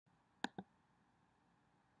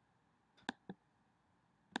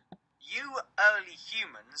You early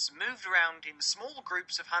humans moved around in small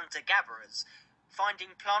groups of hunter-gatherers, finding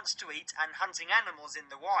plants to eat and hunting animals in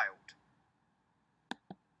the wild.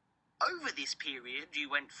 Over this period, you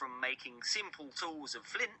went from making simple tools of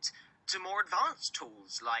flint to more advanced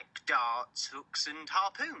tools like darts, hooks, and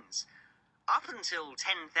harpoons. Up until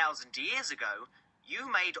 10,000 years ago,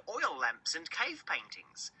 you made oil lamps and cave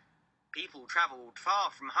paintings. People travelled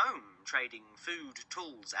far from home, trading food,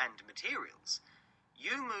 tools, and materials.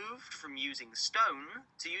 You moved from using stone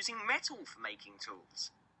to using metal for making tools.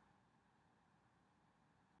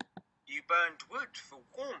 You burned wood for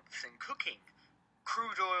warmth and cooking.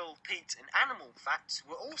 Crude oil, peat, and animal fat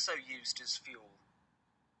were also used as fuel.